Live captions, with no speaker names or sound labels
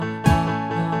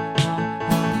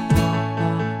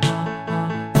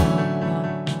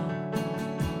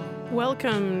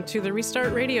welcome to the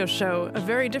Restart Radio Show, a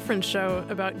very different show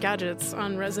about gadgets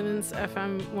on Resonance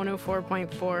FM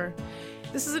 104.4.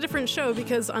 This is a different show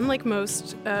because, unlike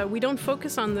most, we don't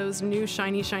focus on those new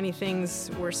shiny things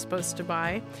we're supposed to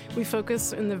buy. We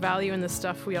focus on the value in the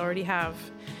stuff we already have.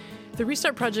 The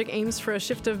Restart Project aims for a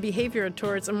shift of behavior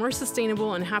towards a more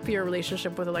sustainable and happier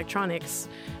relationship with electronics.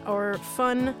 Our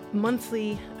fun,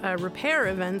 monthly repair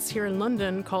events here in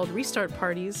London called Restart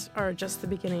Parties are just the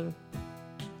beginning.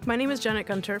 My name is Janet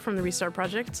Gunter from the Restart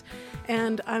Project,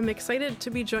 and I'm excited to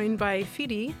be joined by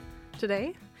Fidi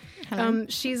today.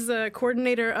 She's one of the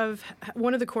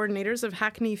coordinators of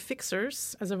Hackney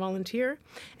Fixers as a volunteer,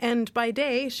 and by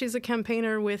day she's a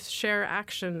campaigner with Share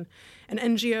Action, an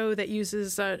NGO that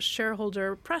uses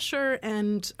shareholder pressure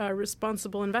and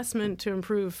responsible investment to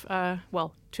improve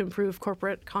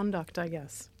corporate conduct, I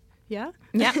guess. Yeah?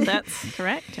 Yeah, that's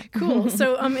correct. Cool.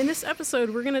 So in this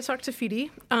episode, we're going to talk to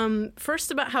Fidi,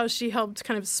 first about how she helped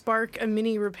kind of spark a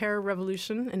mini repair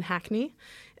revolution in Hackney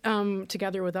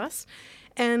together with us.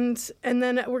 And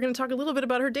then we're going to talk a little bit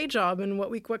about her day job and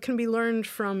what can be learned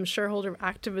from shareholder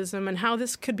activism and how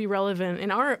this could be relevant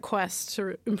in our quest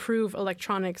to improve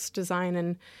electronics design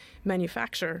and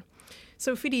manufacture.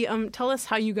 So Fidi, tell us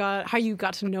how you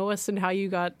got to know us and how you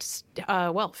got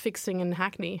fixing in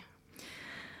Hackney.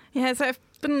 Yeah, so I've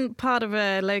been part of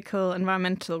a local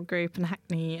environmental group in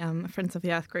Hackney, Friends of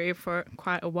the Earth group, for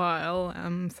quite a while.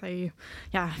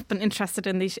 I've been interested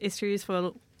in these issues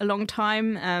for a long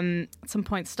time. At some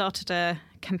point started a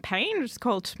campaign which is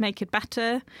called Make It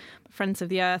Better, Friends of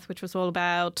the Earth, which was all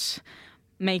about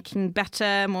making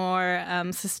better, more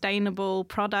sustainable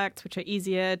products which are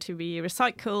easier to be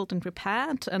recycled and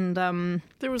repaired. And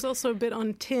there was also a bit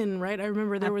on tin, right? I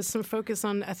remember there was some focus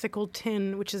on ethical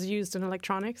tin, which is used in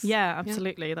electronics. Yeah,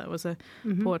 absolutely. Yeah. That was an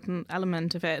important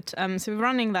element of it. So we're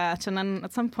running that, and then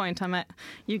at some point I met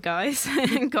you guys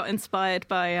and got inspired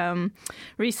by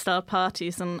Restart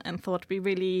Parties and thought it'd be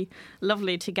really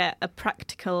lovely to get a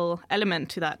practical element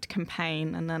to that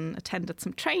campaign, and then attended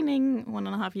some training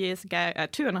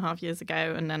 2.5 years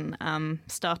ago, and then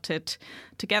started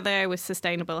together with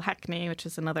Sustainable Hackney, which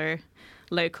is another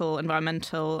local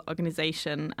environmental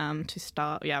organisation,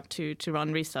 to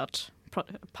run Restart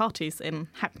Parties in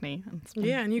Hackney.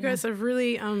 And you guys have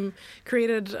really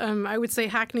created, I would say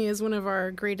Hackney is one of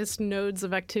our greatest nodes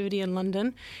of activity in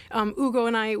London. Ugo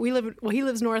and I, he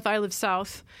lives north, I live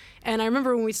south. And I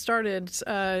remember when we started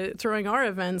throwing our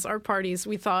events, our parties,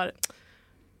 we thought,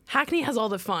 Hackney has all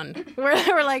the fun.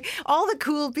 We're like, all the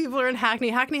cool people are in Hackney.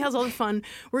 Hackney has all the fun.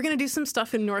 We're going to do some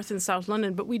stuff in North and South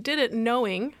London. But we did it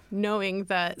knowing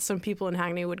that some people in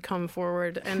Hackney would come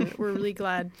forward. And we're really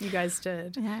glad you guys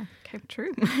did. Yeah, came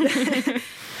true.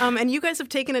 And you guys have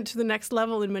taken it to the next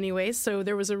level in many ways. So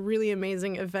there was a really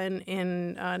amazing event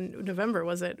in November,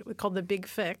 was it? Called The Big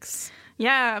Fix.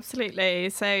 Yeah, absolutely.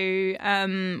 So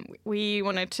we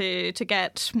wanted to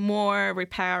get more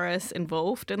repairers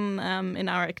involved in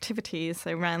our activities.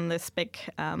 So ran this big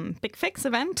fix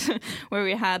event where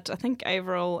we had, I think,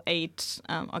 overall 8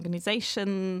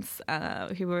 organizations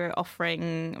who were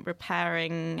offering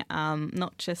repairing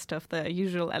not just of the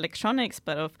usual electronics,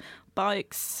 but of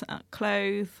bikes,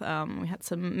 clothes. We had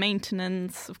some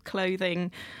maintenance of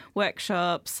clothing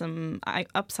workshops, some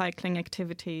upcycling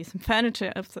activities, some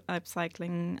furniture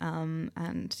upcycling,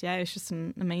 and it was just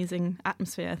an amazing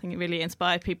atmosphere. I think it really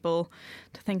inspired people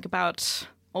to think about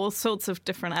all sorts of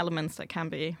different elements that can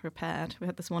be repaired. We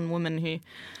had this one woman who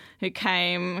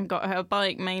came and got her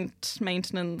bike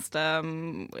maintenance,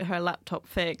 her laptop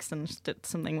fixed, and did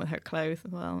something with her clothes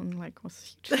as well, and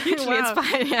was hugely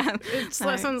inspired. Yeah,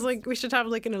 that sounds like we should have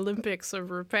an Olympics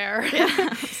of repair. Yeah,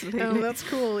 absolutely. That's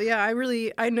cool. Yeah,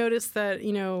 I noticed that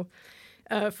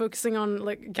focusing on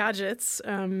gadgets.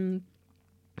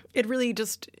 It really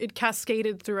it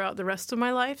cascaded throughout the rest of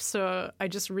my life. So I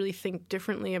just really think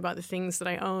differently about the things that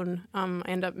I own. I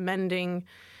end up mending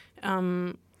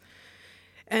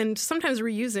and sometimes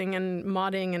reusing and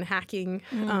modding and hacking.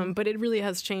 But it really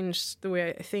has changed the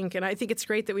way I think. And I think it's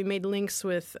great that we made links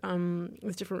with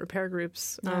different repair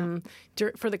groups.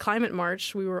 For the climate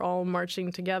march, we were all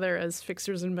marching together as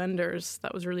fixers and menders.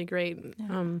 That was really great.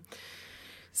 Yeah.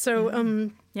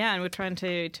 And we're trying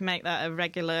to make that a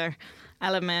regular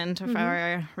element of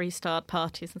our Restart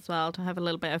Parties as well, to have a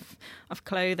little bit of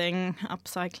clothing,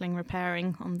 upcycling,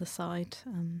 repairing on the side.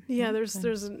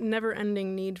 There's a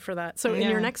never-ending need for that. So in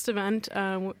your next event,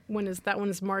 when is that? One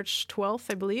is March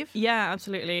 12th, I believe? Yeah,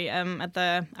 absolutely. At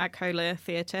the Arcola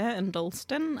Theatre in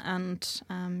Dalston. And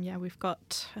we've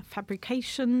got a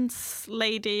fabrications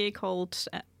lady called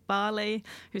Bali,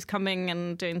 who's coming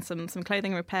and doing some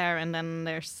clothing repair, and then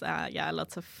there's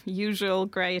lots of usual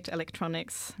great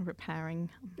electronics repairing.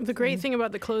 The great thing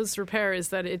about the clothes repair is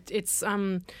that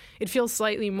it feels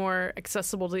slightly more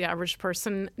accessible to the average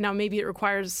person. Now, maybe it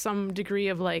requires some degree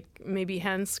of like maybe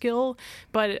hand skill,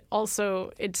 but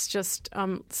also it's just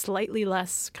slightly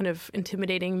less kind of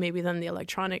intimidating maybe than the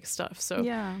electronic stuff. So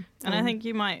yeah, and I think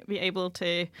you might be able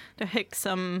to hook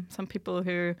some people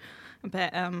who a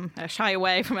bit shy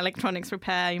away from electronics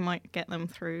repair. You might get them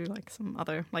through like some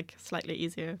other like slightly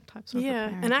easier types of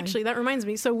repair. And actually that reminds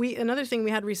me. So another thing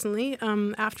we had recently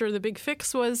after the big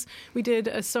fix was we did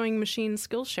a sewing machine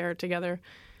Skillshare together.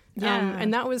 Yeah.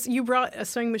 And that was, you brought a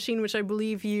sewing machine, which I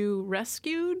believe you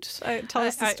rescued. Tell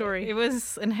us the story. It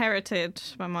was inherited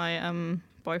by my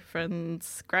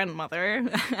boyfriend's grandmother,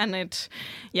 and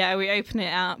we opened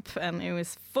it up and it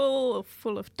was full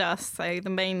of dust. So the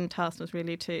main task was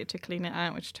really to clean it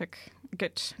out, which took a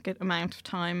good amount of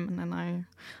time. And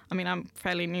then I'm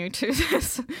fairly new to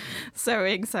this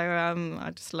sewing, so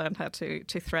I just learned how to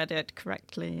thread it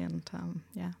correctly. And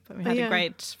but we had a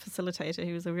great facilitator.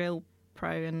 He was a real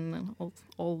pro in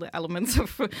all the elements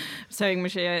of sewing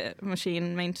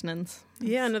machine maintenance.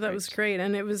 Yeah, no, that was great.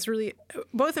 And it was really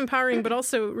both empowering, but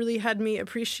also really had me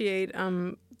appreciate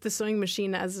the sewing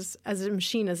machine as a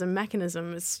machine, as a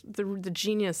mechanism. It's the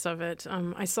genius of it.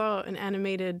 I saw an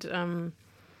animated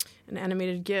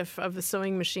GIF of the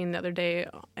sewing machine the other day,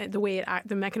 the way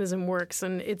the mechanism works,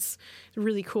 and it's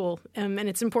really cool. And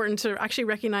it's important to actually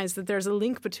recognize that there's a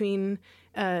link between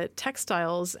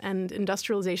textiles and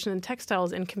industrialization and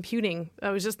textiles and computing. I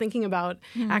was just thinking about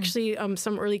actually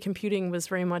some early computing was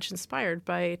very much inspired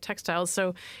by textiles,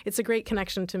 so it's a great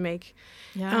connection to make.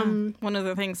 Yeah, one of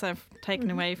the things I've taken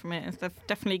away from it is they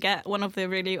definitely get one of the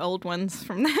really old ones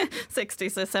from the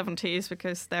 60s or 70s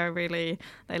because they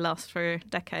last for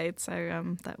decades.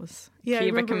 So that was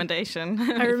key recommendation.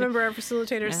 I remember our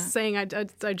facilitator saying,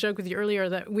 I joked with you earlier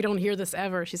that we don't hear this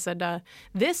ever. She said,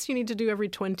 this you need to do every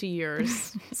 20 years.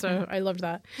 So I loved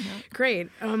that. Yeah. Great.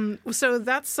 So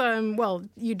that's,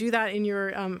 you do that in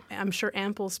your, I'm sure,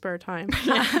 ample spare time.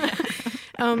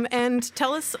 And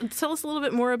tell us a little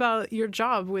bit more about your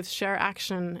job with Share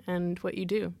Action and what you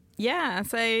do. Yeah,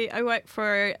 so I work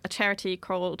for a charity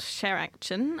called Share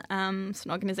Action. It's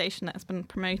an organisation that's been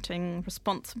promoting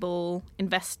responsible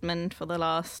investment for the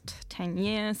last 10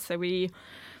 years. So we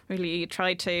really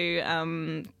try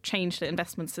to change the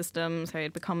investment system so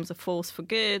it becomes a force for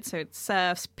good, so it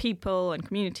serves people and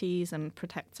communities and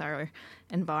protects our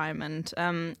environment.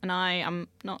 And I am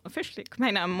not officially a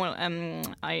campaigner.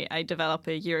 I develop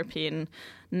a European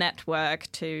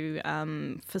network to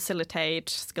facilitate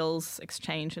skills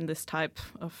exchange in this type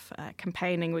of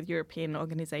campaigning with European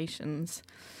organizations.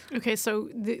 Okay, so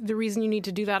the reason you need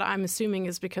to do that, I'm assuming,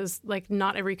 is because like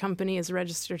not every company is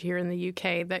registered here in the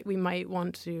UK that we might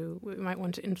want to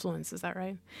influence. Is that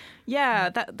right? Yeah,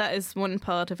 that is one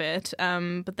part of it.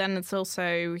 But then it's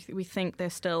also we think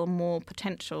there's still more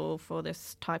potential for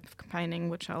this type of campaigning,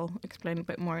 which I'll explain a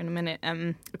bit more in a minute.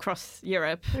 Across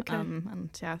Europe, okay.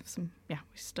 We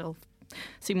still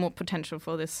see more potential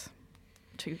for this.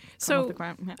 So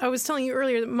I was telling you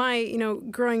earlier that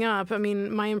growing up,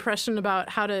 my impression about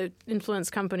how to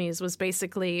influence companies was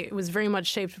basically, it was very much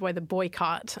shaped by the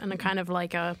boycott and a kind of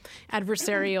like a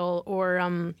adversarial or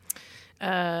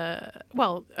a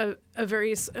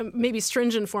very maybe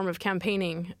stringent form of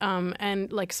campaigning.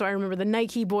 So I remember the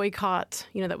Nike boycott,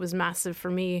 that was massive for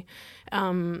me.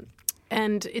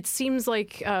 And it seems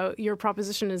like your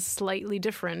proposition is slightly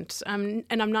different. And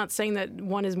I'm not saying that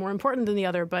one is more important than the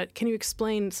other, but can you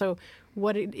explain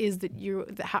what it is that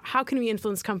how can we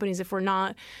influence companies if we're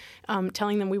not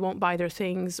telling them we won't buy their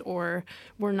things, or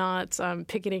we're not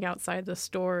picketing outside the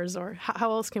stores, or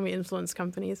how else can we influence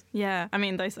companies? Yeah,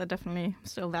 those are definitely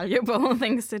still valuable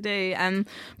things to do.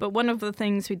 But one of the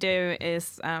things we do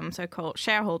is so-called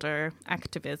shareholder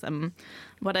activism.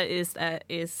 What it is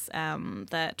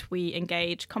that we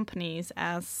engage companies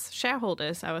as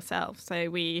shareholders ourselves. So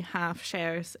we have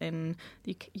shares in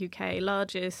the UK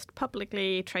largest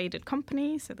publicly traded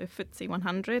company, so the FTSE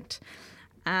 100.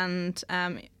 And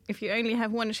if you only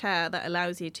have one share, that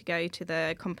allows you to go to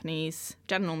the company's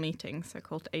general meetings,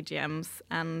 so-called AGMs.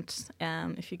 And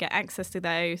if you get access to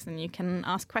those, then you can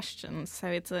ask questions. So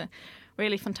it's a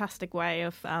really fantastic way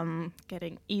of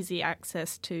getting easy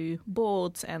access to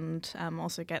boards and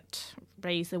also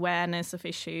raise awareness of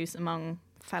issues among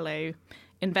fellow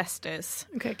investors.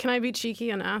 Okay, can I be cheeky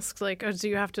and ask, do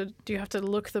you have to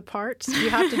look the part? Do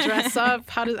you have to dress up?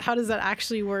 How does that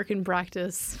actually work in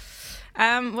practice?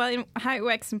 Well, how it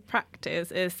works in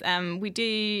practice is we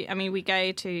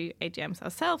go to AGMs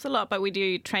ourselves a lot, but we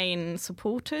do train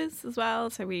supporters as well.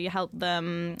 So we help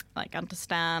them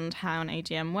understand how an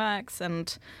AGM works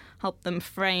and help them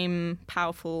frame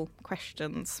powerful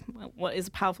questions. What is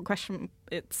a powerful question?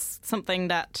 It's something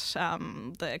that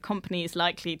the company is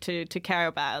likely to care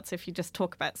about. So if you just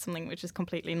talk about something which is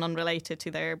completely non-related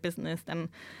to their business, then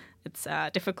it's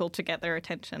difficult to get their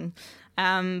attention.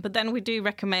 But then we do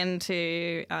recommend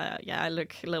to,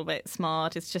 look a little bit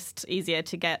smart. It's just easier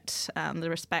to get the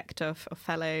respect of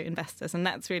fellow investors. And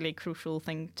that's really a crucial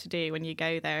thing to do when you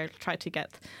go there. Try to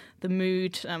get the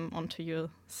mood onto your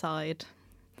side.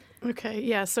 Okay,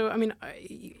 yeah. So, I mean,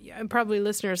 probably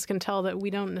listeners can tell that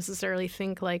we don't necessarily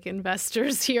think like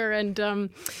investors here and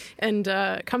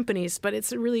companies, but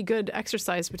it's a really good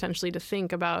exercise potentially to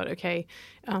think about. Okay,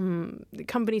 the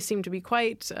companies seem to be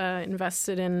quite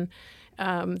invested in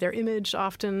their image,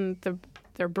 often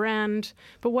their brand.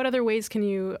 But what other ways can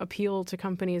you appeal to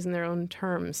companies in their own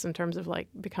terms, in terms of like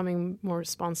becoming more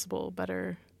responsible,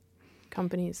 better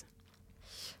companies?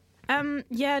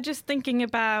 Just thinking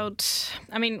about,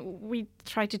 we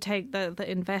try to take the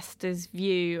investor's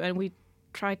view, and we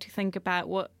try to think about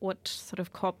what sort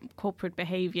of corporate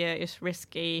behavior is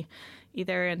risky,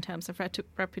 either in terms of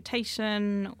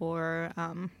reputation or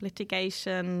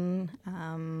litigation,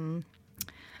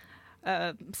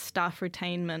 staff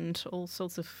retainment, all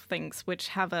sorts of things which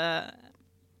have an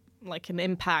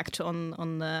impact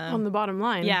on the bottom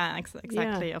line. Yeah,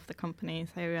 exactly, of the company.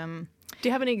 So. Do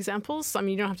you have any examples? I mean,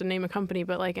 you don't have to name a company,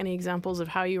 but like any examples of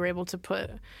how you were able to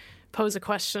pose a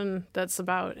question that's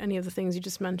about any of the things you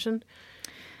just mentioned?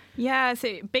 Yeah,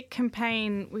 so big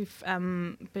campaign we've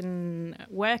been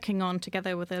working on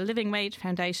together with the Living Wage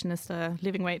Foundation is the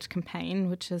Living Wage campaign,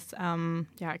 which is a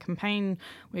campaign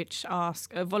which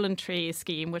asks a voluntary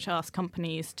scheme which asks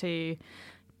companies to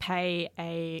pay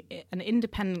an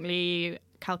independently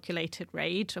calculated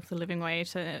rate of the living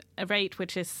wage, a rate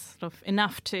which is sort of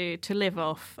enough to live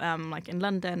off, like in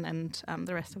London and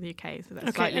the rest of the UK. So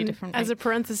that's slightly different. As a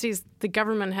parenthesis, the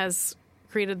government has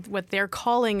created what they're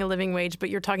calling a living wage, but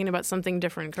you're talking about something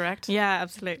different, correct? Yeah,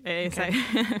 absolutely. Okay.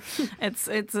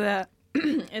 So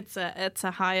it's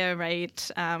a higher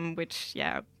rate, which,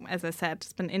 as I said,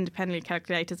 it's been independently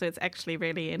calculated, so it's actually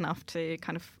really enough to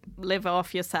kind of live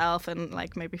off yourself and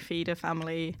like maybe feed a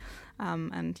family.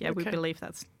 We believe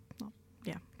that's not,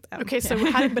 So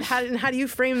how do you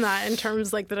frame that in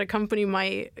terms like that a company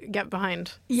might get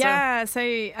behind?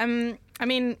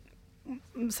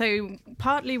 So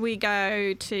partly we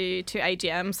go to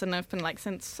AGMs, and I've been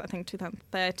since I think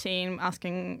 2013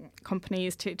 asking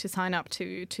companies to sign up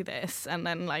to this, and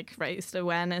then raised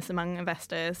awareness among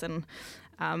investors, and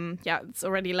it's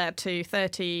already led to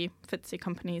 30 FTSE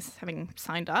companies having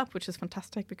signed up, which is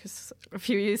fantastic because a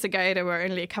few years ago there were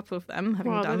only a couple of them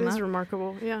having done that. Wow, that is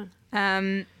remarkable, yeah.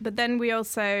 But then we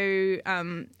also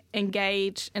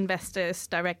engage investors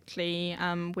directly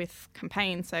with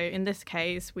campaigns. So in this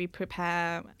case, we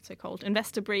prepare so-called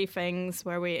investor briefings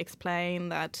where we explain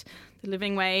that the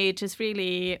living wage is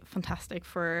really fantastic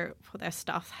for their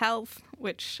staff health,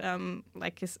 which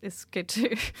is good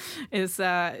to is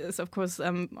of course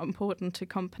important to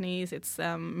companies. It's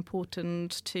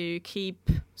important to keep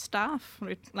staff.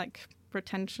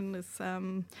 Retention is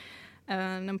an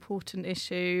important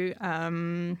issue.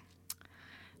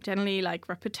 Generally,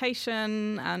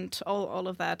 reputation and all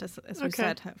of that, as we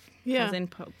said, has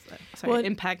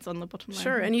impacts on the bottom line.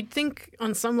 Sure, and you'd think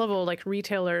on some level,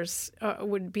 retailers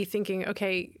would be thinking,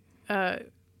 okay, they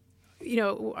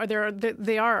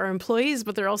are our employees,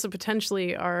 but they're also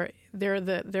potentially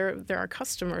they're our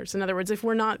customers. In other words, if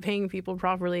we're not paying people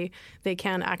properly, they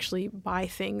can actually buy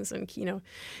things, and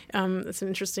that's an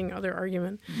interesting other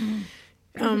argument.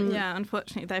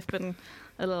 Unfortunately, they've been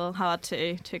a little hard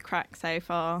to crack so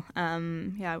far.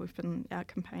 We've been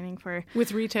campaigning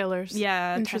with retailers.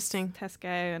 Yeah, interesting. Tesco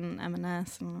and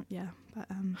M&S,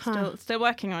 but still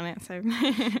working on it. So,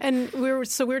 and we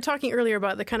were talking earlier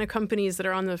about the kind of companies that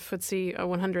are on the FTSE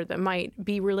 100 that might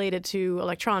be related to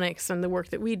electronics and the work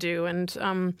that we do, and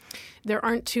there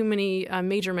aren't too many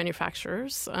major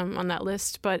manufacturers on that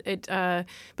list, but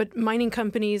mining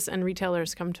companies and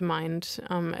retailers come to mind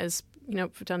as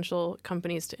potential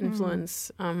companies to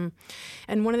influence. And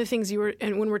one of the things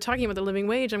when we're talking about the living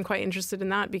wage, I'm quite interested in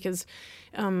that because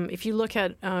if you look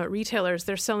at retailers,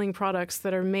 they're selling products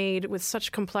that are made with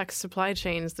such complex supply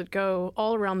chains that go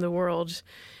all around the world.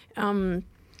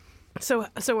 So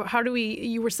how do we?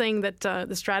 You were saying that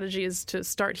the strategy is to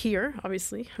start here,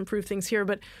 obviously, improve things here.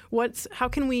 But how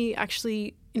can we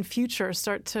actually, in future,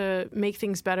 start to make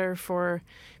things better for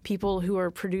people who are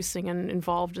producing and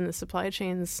involved in the supply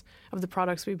chains of the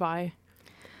products we buy?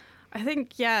 I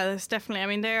think, there's definitely. I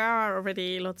mean, there are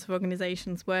already lots of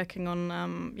organizations working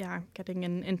on, getting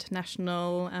an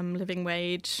international living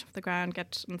wage off the ground.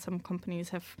 And some companies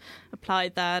have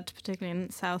applied that, particularly in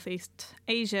Southeast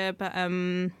Asia. But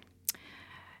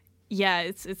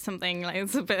it's something like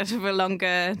it's a bit of a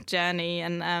longer journey,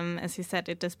 and as you said,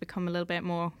 it does become a little bit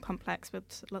more complex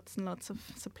with lots and lots of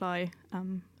supply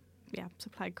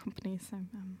companies. So.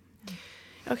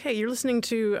 Okay, you're listening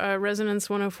to Resonance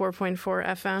 104.4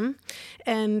 FM,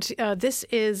 and this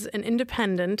is an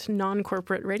independent,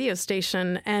 non-corporate radio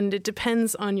station, and it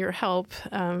depends on your help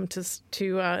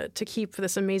to keep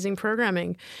this amazing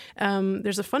programming.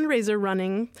 There's a fundraiser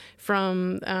running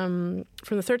from the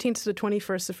 13th to the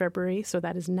 21st of February, so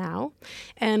that is now,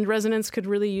 and Resonance could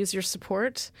really use your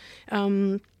support.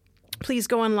 Please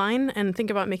go online and think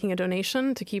about making a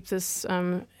donation to keep this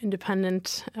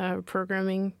independent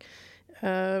programming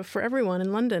for everyone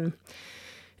in London.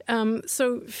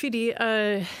 So, Fidi,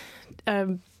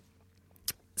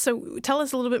 so tell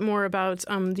us a little bit more about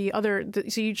so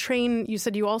you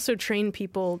said you also train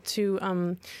people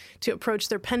to approach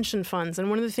their pension funds. And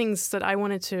one of the things that I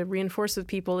wanted to reinforce with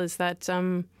people is that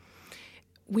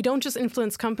we don't just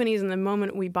influence companies in the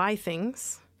moment we buy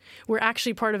things. We're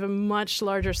actually part of a much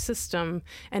larger system.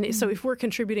 And so if we're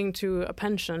contributing to a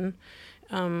pension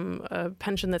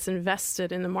that's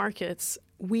invested in the markets,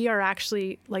 we are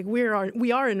actually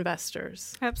we are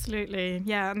investors. Absolutely,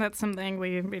 yeah, and that's something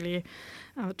we really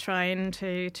are trying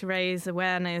to raise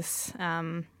awareness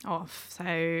of. So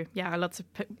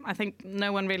I think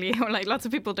no one really, or lots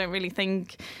of people don't really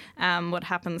think what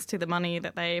happens to the money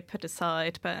that they put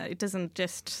aside, but it doesn't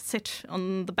just sit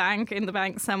in the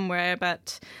bank somewhere.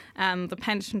 But the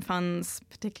pension funds,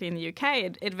 particularly in the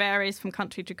UK, it varies from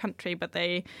country to country, but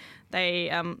they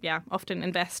often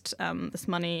invest this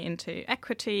money into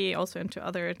equity, also into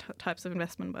other types of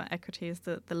investment, but equity is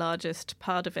the largest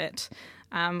part of it,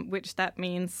 which that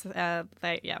means that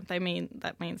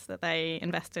they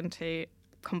invest into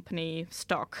company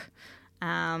stock.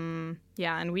 And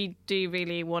we do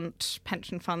really want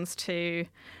pension funds to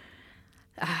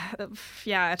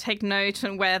take note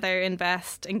on where they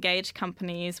invest, engage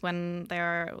companies when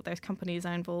those companies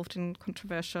are involved in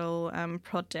controversial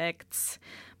projects,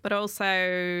 but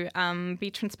also be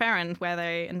transparent where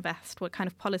they invest, what kind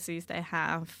of policies they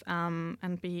have,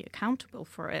 and be accountable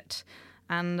for it.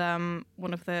 And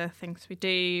one of the things we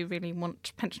do really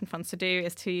want pension funds to do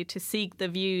is to seek the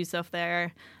views of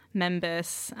their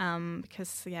members,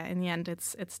 because in the end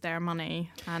it's their money.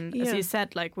 And as you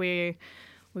said, we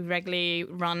regularly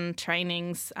run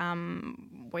trainings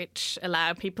which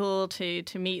allow people to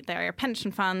meet their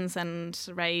pension funds and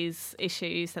raise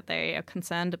issues that they are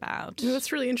concerned about.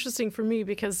 That's really interesting for me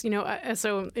because,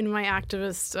 so in my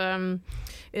activist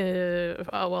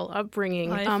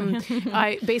upbringing,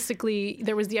 I basically,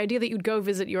 there was the idea that you'd go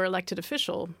visit your elected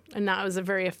official, and that was a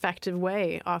very effective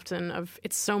way often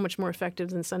it's so much more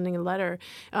effective than sending a letter.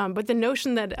 But the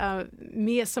notion that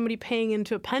me as somebody paying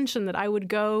into a pension, that I would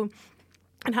go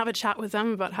and have a chat with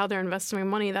them about how they're investing my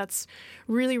money, that's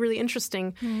really, really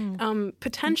interesting.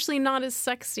 Potentially not as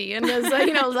sexy and as,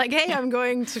 hey, I'm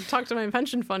going to talk to my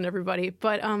pension fund, everybody.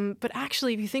 But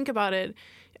actually, if you think about it,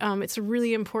 it's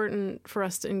really important for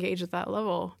us to engage at that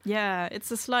level. Yeah,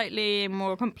 it's a slightly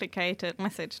more complicated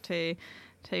message to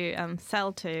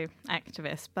sell to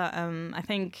activists. But I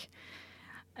think...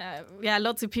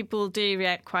 lots of people do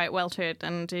react quite well to it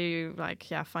and do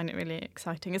find it really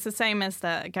exciting. It's the same as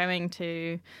that going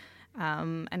to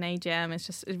an AGM.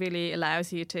 It really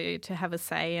allows you to have a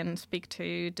say and speak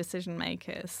to decision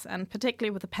makers. And particularly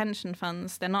with the pension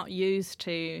funds, they're not used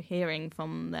to hearing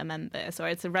from their members, or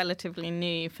it's a relatively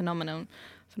new phenomenon.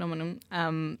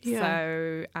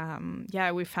 So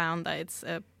we found that it's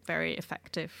a very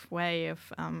effective way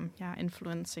of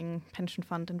influencing pension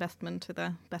fund investment to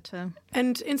the better.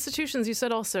 And institutions, you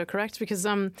said also, correct? Because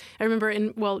I remember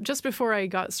just before I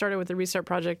got started with the Restart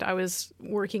Project, I was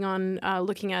working on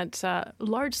looking at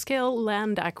large-scale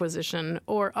land acquisition,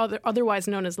 or otherwise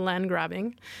known as land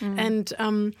grabbing. And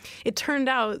it turned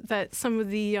out that some of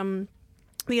the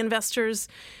investors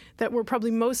that were probably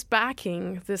most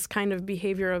backing this kind of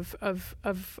behavior of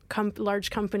large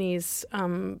companies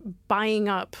buying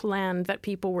up land that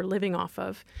people were living off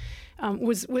of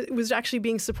was actually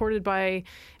being supported by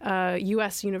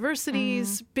U.S.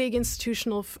 universities, big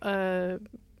institutional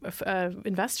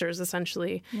investors,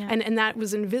 essentially. Yeah. And that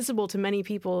was invisible to many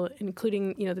people,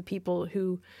 including, the people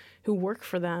who work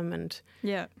for them. And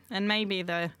maybe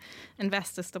the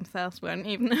investors themselves weren't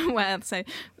even aware, so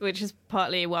which is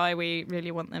partly why we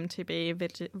really want them to be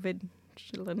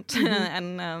vigilant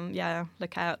and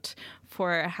look out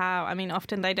for how. I mean,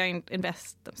 often they don't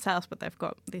invest themselves, but they've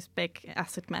got these big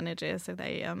asset managers, so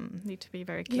they need to be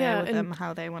very clear with them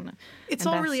how they want to. It's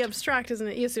all really abstract, isn't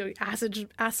it? Yes, so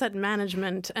asset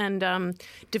management and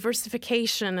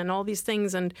diversification and all these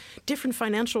things and different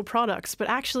financial products, but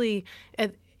actually.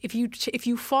 If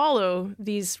you follow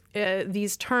these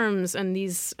terms and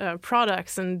these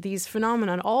products and these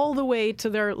phenomena all the way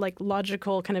to their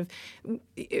logical kind of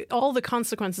all the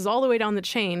consequences all the way down the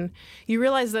chain, you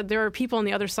realize that there are people on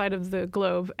the other side of the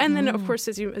globe, and then of course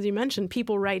as you mentioned,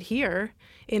 people right here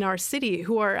in our city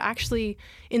who are actually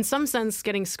in some sense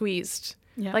getting squeezed.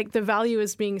 Yeah. Like the value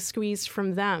is being squeezed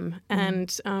from them,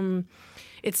 and.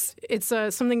 It's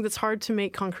something that's hard to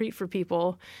make concrete for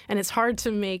people, and it's hard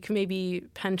to make maybe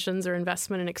pensions or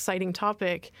investment an exciting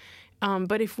topic.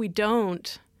 But if we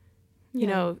don't,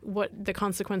 what the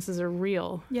consequences are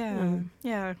real.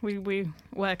 Yeah. We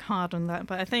work hard on that,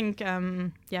 but I think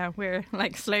we're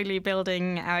slowly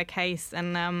building our case,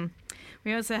 and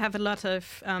we also have a lot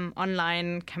of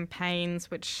online campaigns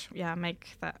which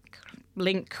make that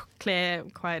link clear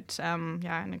quite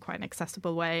in a quite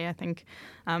accessible way. I think,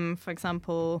 for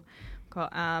example,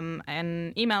 got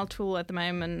an email tool at the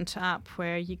moment app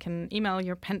where you can email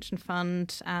your pension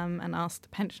fund and ask the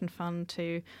pension fund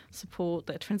to support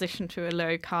the transition to a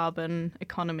low carbon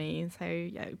economy. So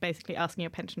basically asking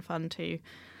your pension fund to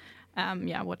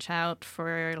watch out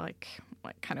for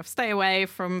kind of stay away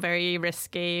from very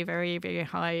risky, very, very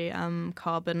high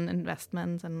carbon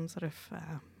investments and sort of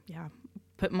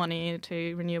put money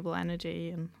into renewable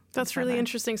energy. And that's really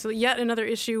interesting. So yet another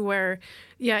issue where,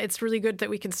 it's really good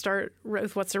that we can start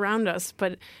with what's around us.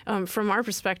 But from our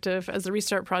perspective as the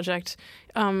Restart Project,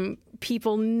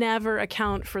 people never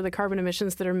account for the carbon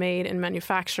emissions that are made in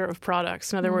manufacture of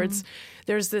products. In other words,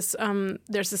 there's this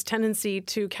tendency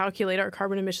to calculate our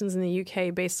carbon emissions in the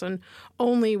UK based on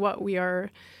only what we are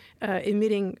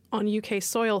emitting on UK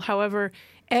soil. However,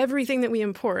 everything that we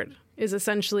import is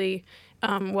essentially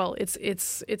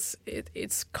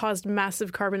it's caused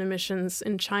massive carbon emissions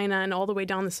in China and all the way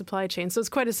down the supply chain. So it's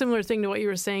quite a similar thing to what you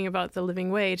were saying about the living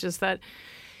wage, is that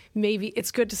maybe it's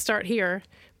good to start here,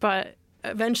 but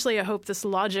eventually I hope this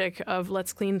logic of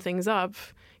let's clean things up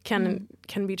can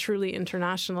be truly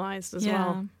internationalized as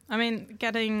well. I mean,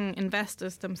 getting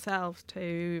investors themselves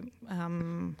to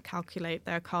calculate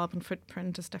their carbon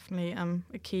footprint is definitely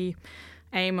a key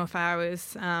aim of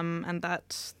ours, and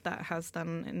that has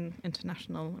then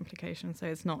international implications. So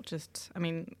it's not just,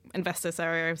 investors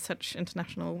are such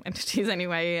international entities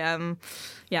anyway.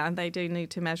 They do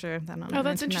need to measure them on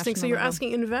that's interesting. So you're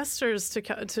asking investors to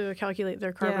calculate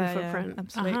their carbon footprint. Yeah,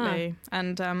 absolutely.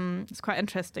 And it's quite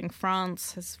interesting.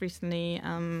 France has recently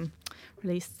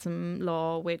released some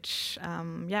law which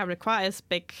requires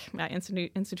big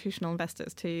institutional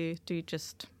investors to do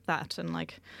just that and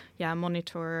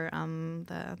monitor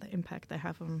the impact they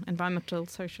have on environmental,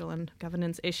 social and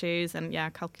governance issues and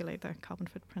calculate their carbon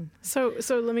footprint. So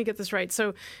let me get this right.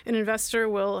 So an investor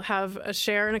will have a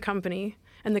share in a company,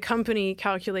 and the company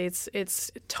calculates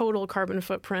its total carbon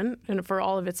footprint and for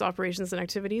all of its operations and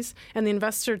activities, and the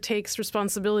investor takes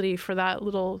responsibility for that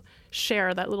little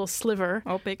share, that little sliver,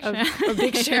 a big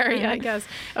share, I guess,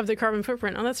 of the carbon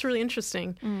footprint. Oh, that's really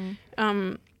interesting.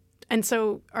 And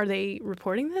so are they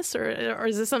reporting this, or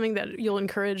is this something that you'll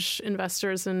encourage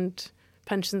investors and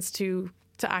pensions to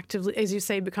actively, as you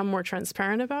say, become more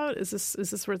transparent about? Is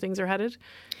this where things are headed?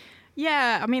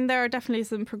 Yeah, there are definitely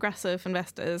some progressive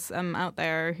investors out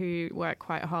there who work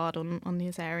quite hard on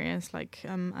these areas, like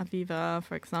Aviva,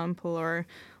 for example, or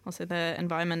also the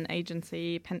Environment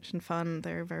Agency Pension Fund.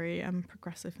 They're very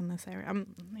progressive in this area.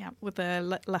 With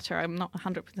the latter, I'm not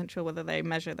 100% sure whether they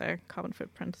measure their carbon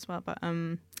footprint as well. But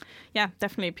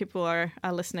definitely people are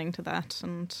listening to that.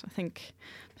 And I think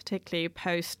particularly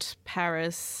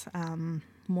post-Paris,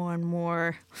 more and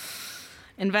more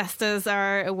investors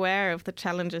are aware of the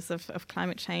challenges of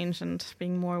climate change and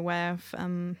being more aware of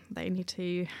they need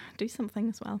to do something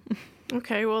as well.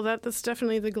 Okay, well that's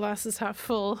definitely the glass is half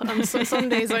full. So some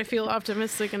days I feel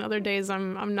optimistic, and other days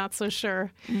I'm not so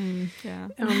sure.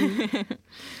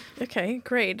 Okay,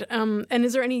 great. And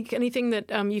is there anything that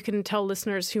you can tell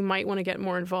listeners who might want to get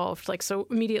more involved? So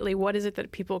immediately, what is it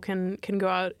that people can go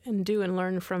out and do and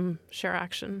learn from Share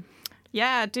Action?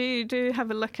 Yeah, do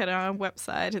have a look at our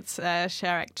website. It's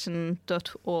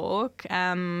shareaction.org.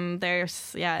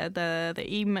 There's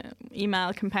the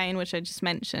email campaign which I just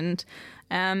mentioned.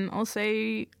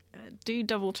 Also, do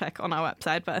double check on our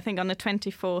website. But I think on the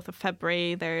 24th of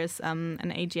February there's an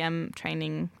AGM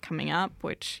training coming up,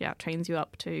 which trains you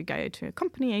up to go to a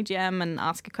company AGM and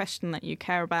ask a question that you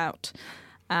care about.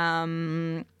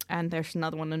 And there's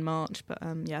another one in March, but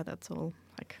that's all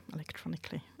like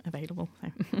electronically available.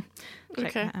 So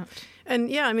check that out.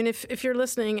 And I mean, if you're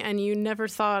listening and you never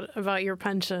thought about your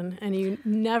pension and you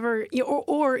never,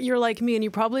 or you're like me and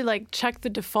you probably like check the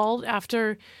default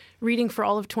after reading for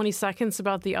all of 20 seconds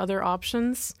about the other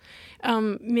options,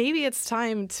 maybe it's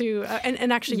time to,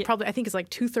 and actually probably, I think it's like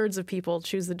 2/3 of people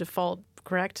choose the default,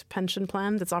 correct, pension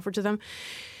plan that's offered to them.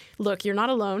 Look, you're not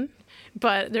alone,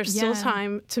 but there's still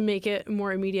time to make it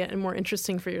more immediate and more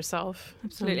interesting for yourself.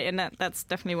 Absolutely, and that's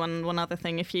definitely one other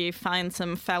thing. If you find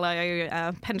some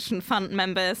fellow pension fund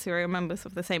members who are members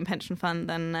of the same pension fund,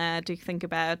 then do think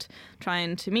about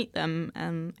trying to meet them.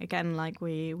 And again, like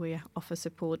we offer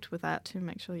support with that to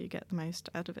make sure you get the most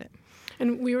out of it.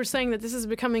 And we were saying that this is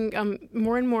becoming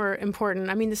more and more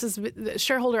important. I mean, this is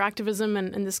shareholder activism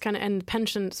and this kind of, and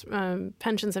pensions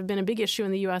have been a big issue in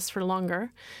the U.S. for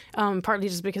longer, partly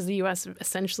just because the U.S.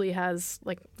 essentially has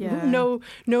no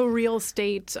real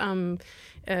state,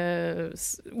 the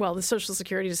Social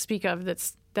Security to speak of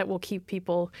that will keep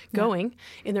people going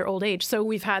in their old age. So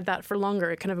we've had that for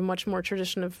longer, kind of a much more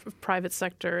tradition of private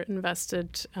sector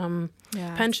invested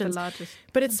pensions.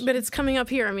 But it's coming up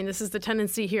here. I mean, this is the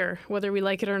tendency here, whether we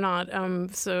like it or not.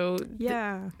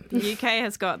 The UK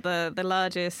has got the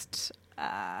largest.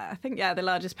 The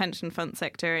largest pension fund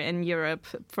sector in Europe,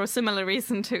 for a similar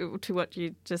reason to what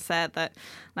you just said, that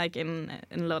like in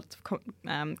lots of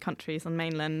countries on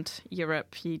mainland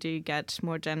Europe, you do get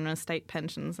more generous state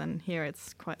pensions, and here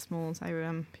it's quite small,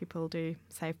 so people do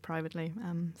save privately.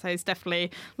 So it's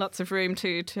definitely lots of room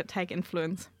to take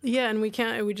influence. Yeah, and we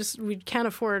can't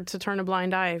afford to turn a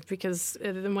blind eye because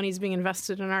the money's being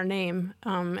invested in our name,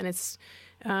 and it's.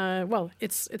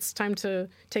 It's time to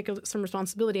take some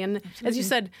responsibility. And Absolutely. As you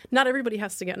said, not everybody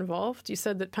has to get involved. You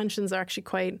said that pensions are actually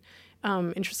quite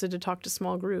interested to talk to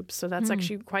small groups. So that's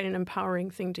actually quite an empowering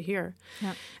thing to hear.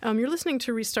 Yep. You're listening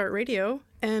to Restart Radio,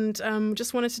 and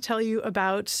just wanted to tell you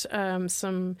about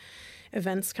some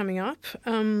events coming up.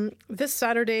 This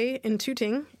Saturday in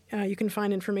Tooting, you can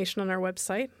find information on our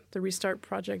website,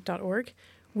 therestartproject.org.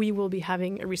 We will be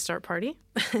having a restart party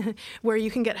where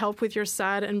you can get help with your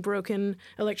sad and broken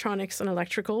electronics and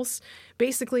electricals.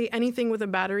 Basically anything with a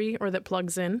battery or that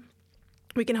plugs in.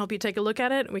 We can help you take a look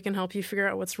at it. We can help you figure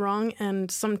out what's wrong.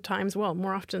 And sometimes,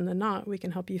 more often than not, we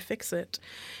can help you fix it.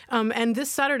 And this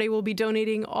Saturday, we'll be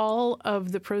donating all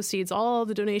of the proceeds, all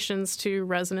the donations to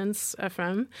Resonance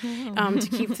FM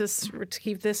to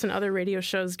keep this and other radio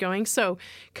shows going. So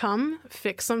come,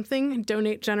 fix something,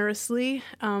 donate generously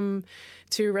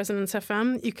to Resonance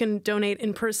FM. You can donate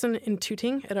in person in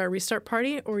Tooting at our restart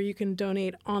party, or you can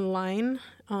donate online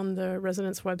on the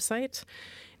Resonance website.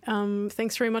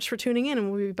 Thanks very much for tuning in,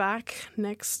 and we'll be back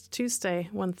next Tuesday,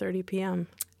 1:30 p.m.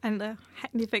 And the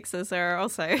Hackney Fixers are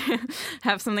also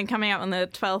have something coming out on the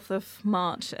 12th of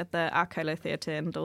March at the Arcolo Theatre in